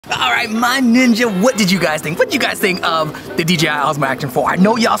All right, my ninja, what did you guys think? What did you guys think of the DJI Osmo Action 4? I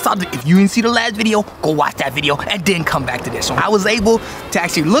know y'all saw if you didn't see the last video, go watch that video and then come back to this one. I was able to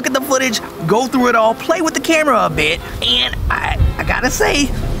actually look at the footage, go through it all, play with the camera a bit, and I gotta say,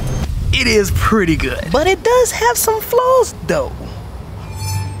 it is pretty good. But it does have some flaws though.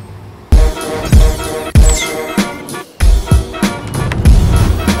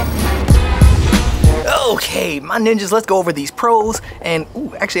 Okay, my ninjas, let's go over these pros. And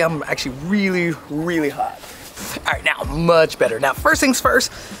ooh, actually, I'm actually really hot. All right, now much better. Now, first things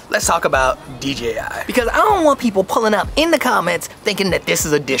first, let's talk about DJI. Because I don't want people pulling up in the comments thinking that this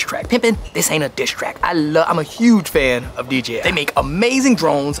is a diss track. Pimpin', this ain't a diss track. I'm a huge fan of DJI. They make amazing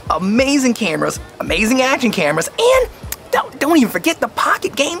drones, amazing cameras, amazing action cameras, and don't even forget the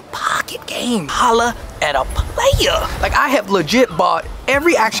Pocket game. Holla at a player. Like, I have legit bought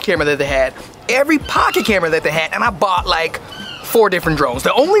every action camera that they had, every Pocket camera that they had, and I bought like 4 different drones.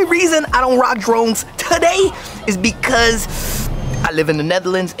 The only reason I don't rock drones today is because I live in the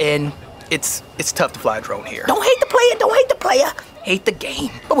Netherlands and it's tough to fly a drone here. Don't hate the player, don't hate the player, hate the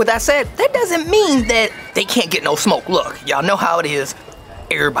game. But with that said, that doesn't mean that they can't get no smoke. Look, y'all know how it is.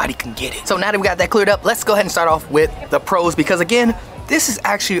 Everybody can get it. So now that we got that cleared up, let's go ahead and start off with the pros, because again, this is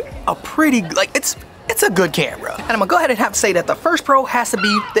actually a pretty, like, it's a good camera. And I'm gonna go ahead and have to say that the first pro has to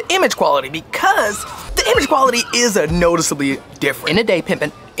be the image quality, because the image quality is noticeably different. In the day,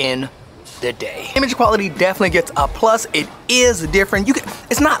 pimpin', in the day. Image quality definitely gets a plus. It is different.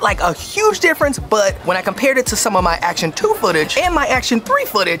 It's not like a huge difference, but when I compared it to some of my Action 2 footage and my Action 3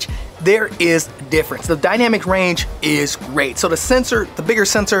 footage, there is difference. The dynamic range is great. So the sensor, the bigger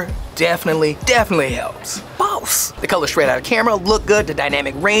sensor, definitely helps. Boss. The color straight out of camera look good. The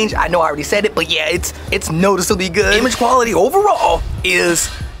dynamic range, I know I already said it, but yeah, it's noticeably good. Image quality overall is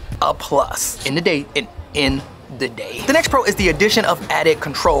a plus. In the day, in the day. The next pro is the addition of added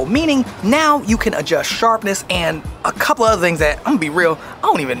control, meaning now you can adjust sharpness and a couple other things that, I'm gonna be real, I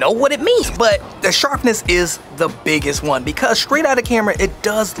don't even know what it means, but the sharpness is the biggest one, because straight out of camera, it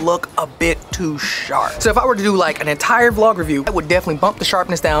does look a bit too sharp. So if I were to do like an entire vlog review, I would definitely bump the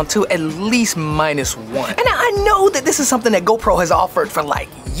sharpness down to at least -1. And I know that this is something that GoPro has offered for like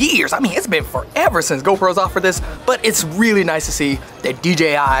years. I mean, it's been forever since GoPro's offered this, but it's really nice to see that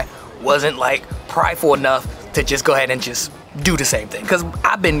DJI wasn't like prideful enough to just go ahead and just do the same thing. Because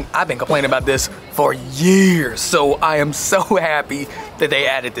I've been complaining about this for years, so I am so happy that they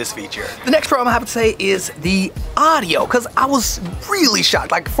added this feature. The next pro I'm gonna have to say is the audio, because I was really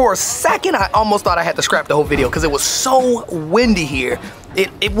shocked. Like, for a second, I almost thought I had to scrap the whole video because it was so windy here.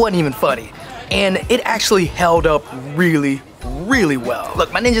 It wasn't even funny. And it actually held up really well.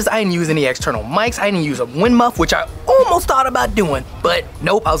 Look, my ninjas, I didn't use any external mics. I didn't use a wind muff, which I almost thought about doing, but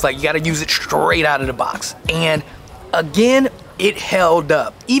nope. I was like, you gotta use it straight out of the box. And again, it held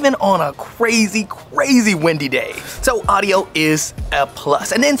up, even on a crazy windy day. So audio is a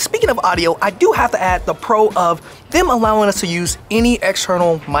plus. And then speaking of audio, I do have to add the pro of them allowing us to use any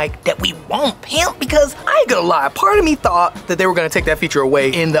external mic that we want, pimp, because I ain't gonna lie, part of me thought that they were gonna take that feature away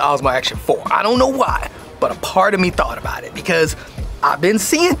in the Osmo Action 4. I don't know why, but a part of me thought about it, because I've been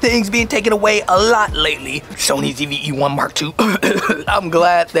seeing things being taken away a lot lately. Sony ZV-E1 Mark II. I'm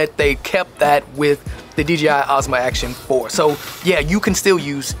glad that they kept that with the DJI Osmo Action 4. So yeah, you can still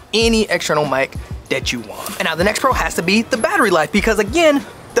use any external mic that you want. And now the next pro has to be the battery life, because again,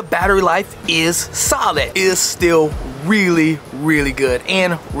 the battery life is solid. It is still really good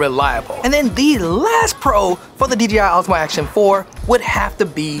and reliable. And then the last pro for the DJI Osmo Action 4 would have to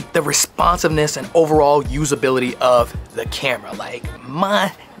be the responsiveness and overall usability of the camera. Like,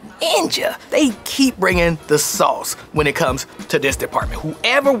 my ninja, they keep bringing the sauce when it comes to this department.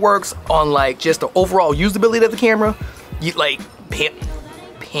 Whoever works on like just the overall usability of the camera, you like pimp.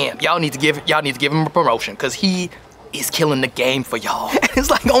 Y'all need to give him a promotion, because he is killing the game for y'all. It's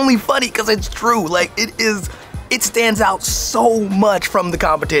like only funny because it's true. Like, it stands out so much from the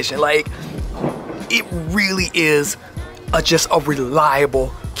competition. Like, it really is just a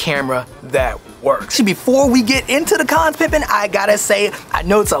reliable camera that works. Before we get into the cons, Pippin, I gotta say, I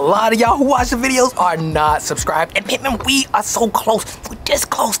know it's a lot of y'all who watch the videos are not subscribed, and Pippin, we are so close. We're just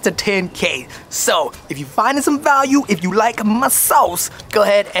close to 10K. So if you finding some value, if you like my sauce, go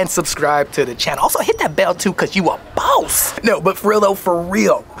ahead and subscribe to the channel. Also hit that bell too, cause you a boss. No, but for real though, for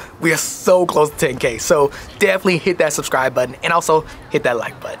real, we are so close to 10K. So definitely hit that subscribe button and also hit that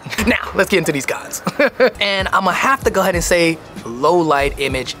like button. Now let's get into these cons. And I'm gonna have to go ahead and say low light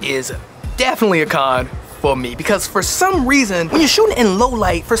image is definitely a con for me, because for some reason when you're shooting in low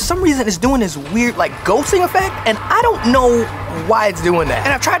light, for some reason it's doing this weird like ghosting effect, and I don't know why it's doing that.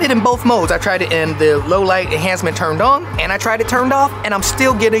 And I've tried it in both modes. I tried it in the low light enhancement turned on, and I tried it turned off, and I'm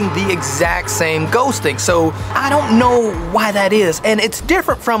still getting the exact same ghosting. So I don't know why that is. And it's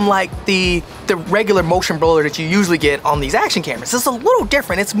different from like the regular motion blur that you usually get on these action cameras. It's a little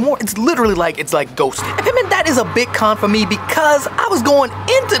different. It's literally like, it's like ghosting. And I mean, that is a big con for me because I was going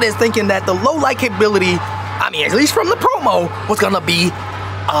into this thinking that the low light capability, I mean, at least from the promo, was gonna be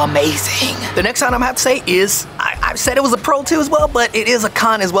amazing. The next con I'm gonna have to say is, I've said it was a pro too as well, but it is a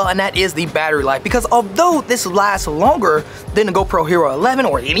con as well, and that is the battery life. Because although this lasts longer than the GoPro Hero 11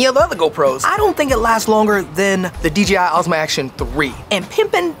 or any of the other GoPros, I don't think it lasts longer than the DJI Osmo Action 3. And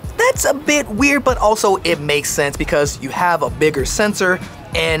pimping, that's a bit weird, but also it makes sense because you have a bigger sensor,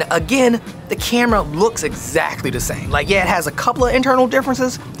 and again, the camera looks exactly the same. Like, yeah, it has a couple of internal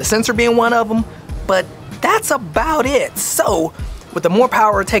differences, the sensor being one of them, but that's about it. So with the more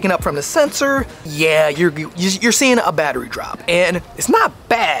power taken up from the sensor, yeah, you're seeing a battery drop. And it's not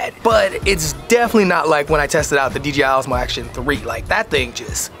bad, but it's definitely not like when I tested out the DJI Osmo Action 3. Like, that thing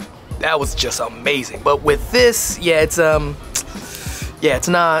that was just amazing. But with this, yeah, it's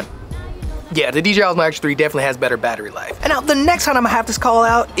not. Yeah, the DJI Osmo Action 3 definitely has better battery life. And now the next one I'm gonna have to call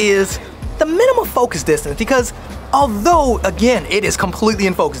out is the minimum focus distance, because although, again, it is completely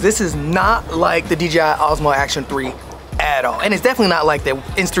in focus, this is not like the DJI Osmo Action 3 at all. And it's definitely not like the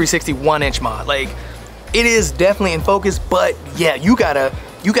Insta360 1-inch mod. Like, it is definitely in focus, but yeah, you gotta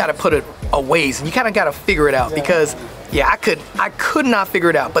put it a ways, and you kind of gotta figure it out, because yeah, I could not figure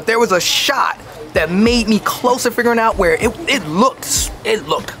it out. But there was a shot that made me closer figuring out where it looked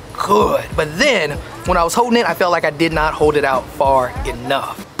good. But then when I was holding it, I felt like I did not hold it out far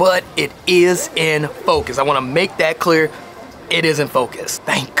enough. But it is in focus. I want to make that clear. It is in focus.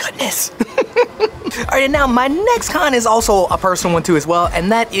 Thank goodness. All right, and now my next con is also a personal one too as well,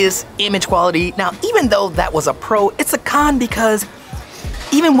 and that is image quality. Now, even though that was a pro, it's a con because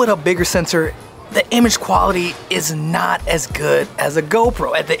even with a bigger sensor, the image quality is not as good as a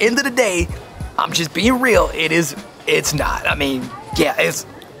GoPro. At the end of the day, I'm just being real, it's not. I mean, yeah,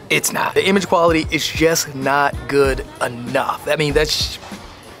 it's not. The image quality is just not good enough. I mean, it's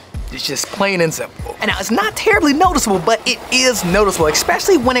just plain and simple. And now it's not terribly noticeable, but it is noticeable,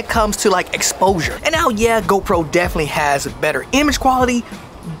 especially when it comes to like exposure. And now, yeah, GoPro definitely has better image quality,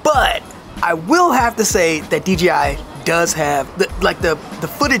 but I will have to say that DJI does have,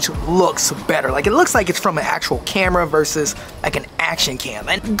 the footage looks better. Like, it looks like it's from an actual camera versus like an action cam.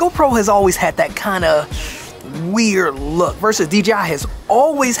 And GoPro has always had that kind of weird look, versus DJI has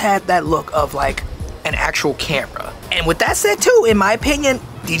always had that look of like an actual camera. And with that said too, in my opinion,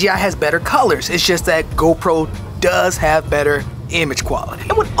 DJI has better colors. It's just that GoPro does have better image quality.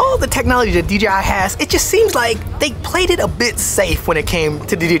 And with all the technology that DJI has, it just seems like they played it a bit safe when it came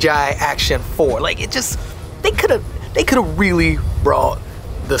to the DJI Action 4. Like, they could have really brought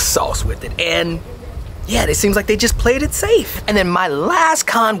the sauce with it. And yeah, it seems like they just played it safe. And then my last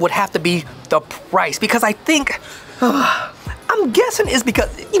con would have to be the price, because I think, I'm guessing it's because,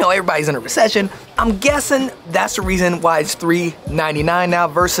 you know, everybody's in a recession. I'm guessing that's the reason why it's $399 now,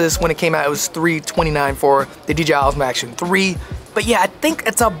 versus when it came out, it was $329 for the DJI Osmo Action 3. But yeah, I think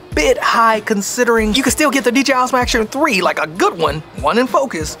it's a bit high considering you can still get the DJI Osmo Action 3, like a good one in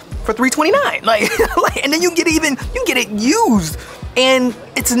focus, for $329. Like, and then you can get it used. And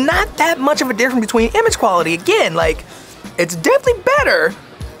it's not that much of a difference between image quality. Again, like, it's definitely better,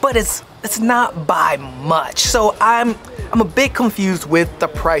 but it's not by much. So I'm a bit confused with the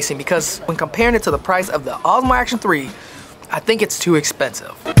pricing, because when comparing it to the price of the Osmo Action 3, I think it's too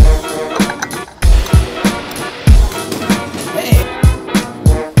expensive. Hey.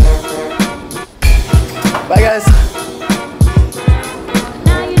 Bye guys.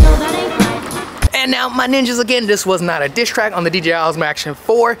 And now, my ninjas, again, this was not a diss track on the DJI Osmo Action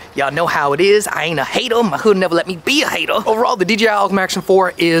 4. Y'all know how it is. I ain't a hater. My hood never let me be a hater. Overall, the DJI Osmo Action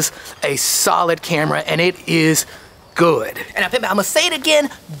 4 is a solid camera, and it is good. And I'm gonna say it again,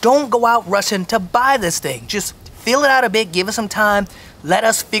 don't go out rushing to buy this thing. Just feel it out a bit, give it some time. Let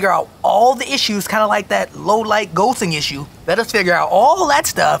us figure out all the issues, kind of like that low light ghosting issue. Let us figure out all that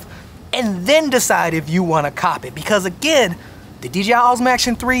stuff, and then decide if you want to cop it. Because again, the DJI Osmo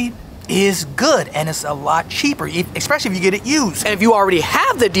Action 3 is good, and it's a lot cheaper, especially if you get it used. And if you already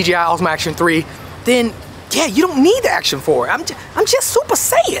have the DJI Osmo Action 3, then yeah, you don't need the Action 4. I'm just super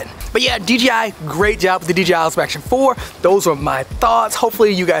saying. But yeah, DJI, great job with the DJI Osmo Action 4. Those are my thoughts.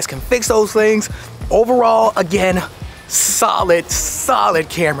 Hopefully you guys can fix those things. Overall, again, solid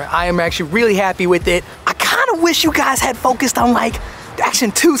camera. I am actually really happy with it. I kind of wish you guys had focused on like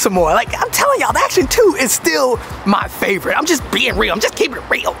Action 2 some more. Like, I'm telling y'all, the Action 2 is still my favorite. I'm just being real. I'm just keeping it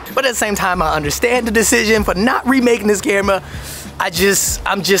real. But at the same time, I understand the decision for not remaking this camera. I'm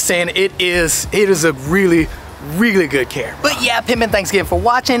just saying it is a really good camera. But yeah, Pimpin', thanks again for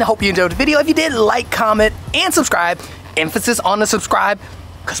watching. Hope you enjoyed the video. If you did, like, comment, and subscribe. Emphasis on the subscribe,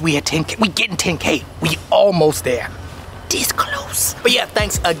 because we at 10K. We getting 10K. We almost there. This close. But yeah,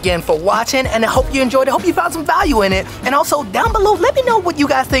 thanks again for watching, and I hope you enjoyed it. I hope you found some value in it. And also, down below, let me know what you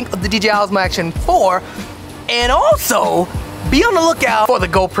guys think of the Dji Osmo Action 4. And also, be on the lookout for the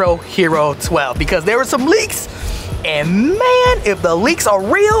GoPro Hero 12, because there were some leaks. And man, if the leaks are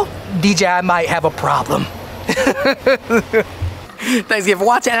real, DJI might have a problem. Thanks again for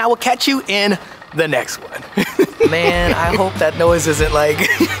watching, and I will catch you in the next one. Man, I hope that noise isn't like,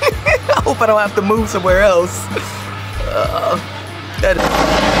 I hope I don't have to move somewhere else.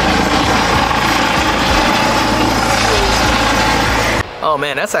 Oh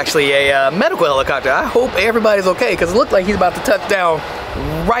man, that's actually a medical helicopter. I hope everybody's okay, because it looked like he's about to touch down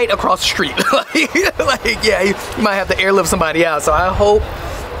right across the street. Like, yeah, you might have to airlift somebody out, so I hope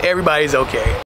everybody's okay.